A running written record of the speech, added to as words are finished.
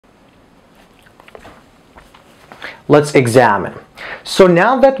let's examine. So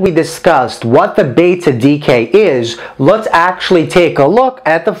now that we discussed what the beta decay is, let's actually take a look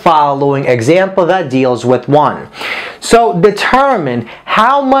at the following example that deals with 1. So determine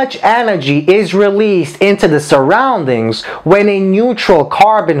how much energy is released into the surroundings when a neutral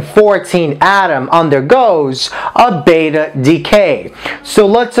carbon-14 atom undergoes a beta decay. So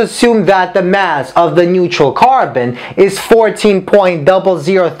let's assume that the mass of the neutral carbon is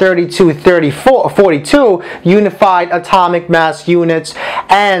 14.003242 unified atomic mass units,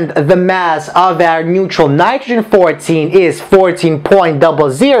 and the mass of our neutral nitrogen 14 is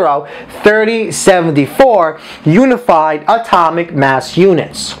 14.003074 unified atomic mass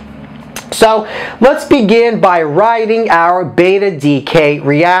units. So let's begin by writing our beta decay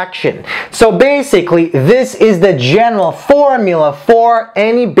reaction. So basically, this is the general formula for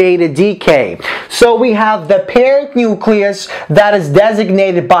any beta decay. So we have the parent nucleus that is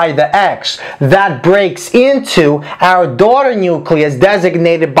designated by the X that breaks into our daughter nucleus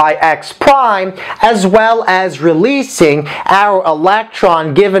designated by X prime, as well as releasing our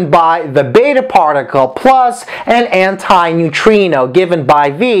electron given by the beta particle plus an antineutrino given by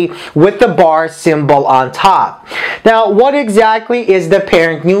V with the bar symbol on top. Now, what exactly is the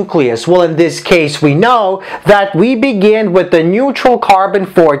parent nucleus? Well, in this case, we know that we begin with the neutral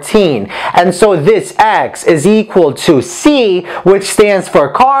carbon-14, and so this X is equal to C, which stands for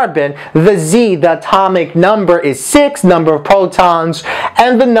carbon, the Z, the atomic number, is 6, number of protons,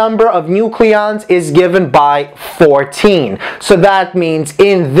 and the number of nucleons is given by 14. So that means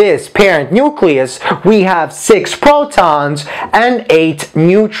in this parent nucleus, we have 6 protons and 8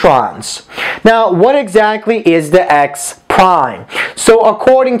 neutrons. Now, what exactly is the X prime? So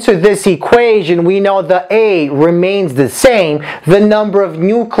according to this equation, we know the A remains the same, the number of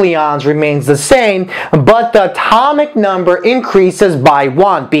nucleons remains the same, but the atomic number increases by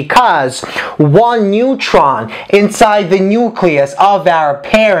 1 because 1 neutron inside the nucleus of our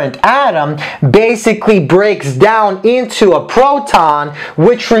parent atom basically breaks down into a proton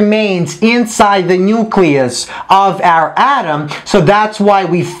which remains inside the nucleus of our atom. So that's why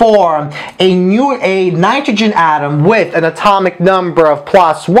we form a nitrogen atom with an atomic number of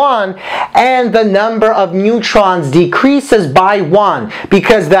 +1, and the number of neutrons decreases by 1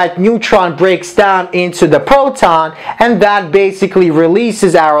 because that neutron breaks down into the proton, and that basically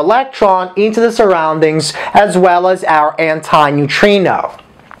releases our electron into the surroundings as well as our antineutrino.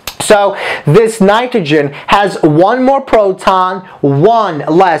 So this nitrogen has 1 more proton, 1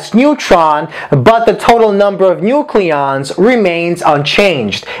 less neutron, but the total number of nucleons remains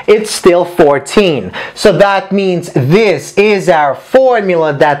unchanged. It's still 14. So that means this is our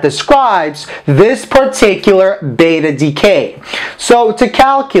formula that describes this particular beta decay. So to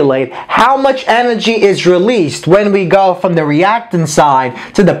calculate how much energy is released when we go from the reactant side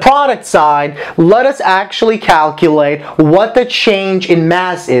to the product side, let us actually calculate what the change in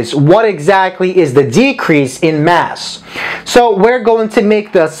mass is. What exactly is the decrease in mass? So we're going to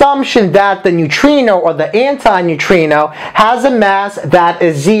make the assumption that the neutrino or the antineutrino has a mass that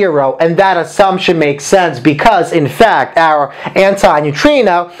is 0, and that assumption makes sense because in fact our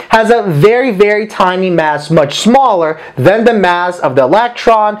antineutrino has a very, very tiny mass, much smaller than the mass of the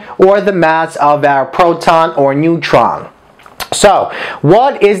electron or the mass of our proton or neutron. So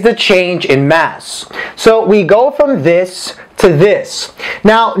what is the change in mass? So we go from this to this.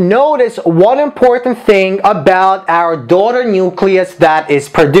 Now notice one important thing about our daughter nucleus that is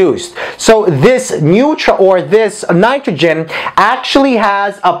produced. So this neutron or this nitrogen actually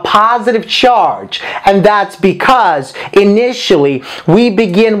has a positive charge, and that's because initially we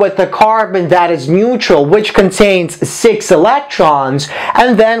begin with the carbon that is neutral, which contains 6 electrons,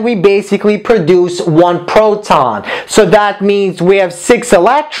 and then we basically produce 1 proton. So that means we have 6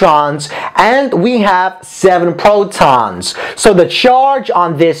 electrons and we have 7 protons. So the charge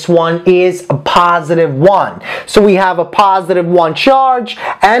on this one is a +1. So we have a +1 charge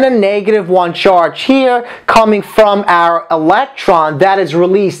and a -1 charge here coming from our electron that is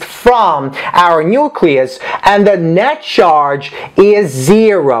released from our nucleus, and the net charge is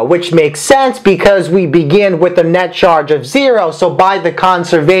 0, which makes sense because we begin with a net charge of 0. So by the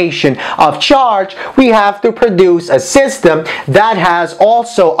conservation of charge, we have to produce a system that has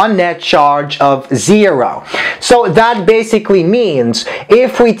also a net charge of 0. So that basically basically means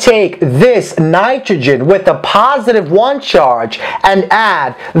if we take this nitrogen with a positive 1 charge and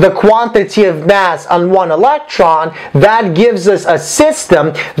add the quantity of mass on 1 electron, that gives us a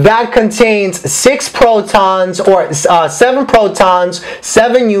system that contains 6 protons, or 7 protons,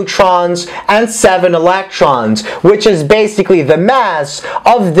 7 neutrons, and 7 electrons, which is basically the mass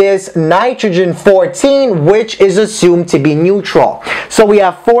of this nitrogen-14, which is assumed to be neutral. So we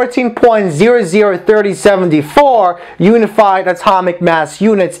have 14.003074 unified atomic mass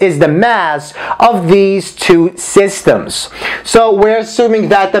units is the mass of these two systems. So we're assuming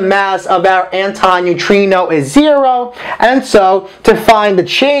that the mass of our antineutrino is 0, and so to find the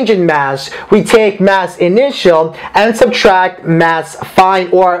change in mass, we take mass initial and subtract mass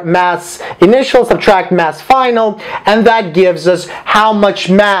final, or mass initial subtract mass final, and that gives us how much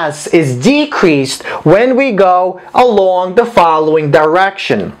mass is decreased when we go along the following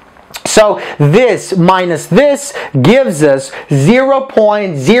direction. So this minus this gives us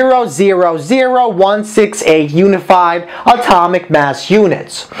 0.000168 unified atomic mass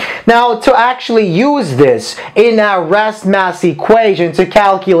units. Now, to actually use this in our rest mass equation to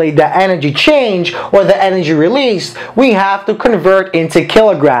calculate the energy change or the energy released, we have to convert into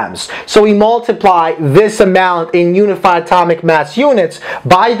kilograms. So we multiply this amount in unified atomic mass units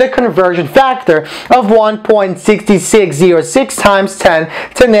by the conversion factor of 1.6606 times 10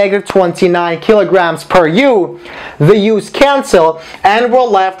 to negative 29 kilograms per U. The U's cancel, and we're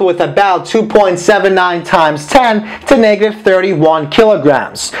left with about 2.79 times 10 to negative 31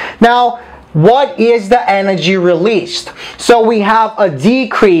 kilograms. Now, what is the energy released? So we have a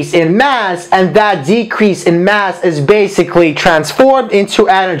decrease in mass, and that decrease in mass is basically transformed into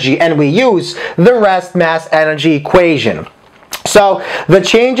energy, and we use the rest mass energy equation. So the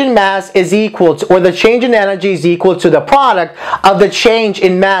change in mass is equal to, or the change in energy is equal to the product of the change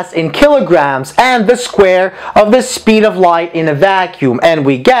in mass in kilograms and the square of the speed of light in a vacuum. And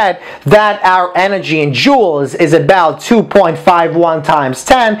we get that our energy in joules is about 2.51 times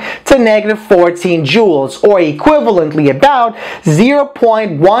 10 to negative 14 joules, or equivalently about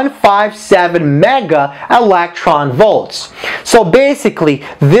 0.157 mega electron volts. So basically,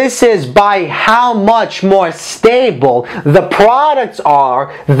 this is by how much more stable the products are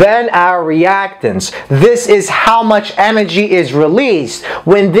than our reactants. This is how much energy is released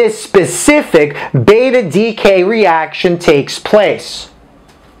when this specific beta decay reaction takes place.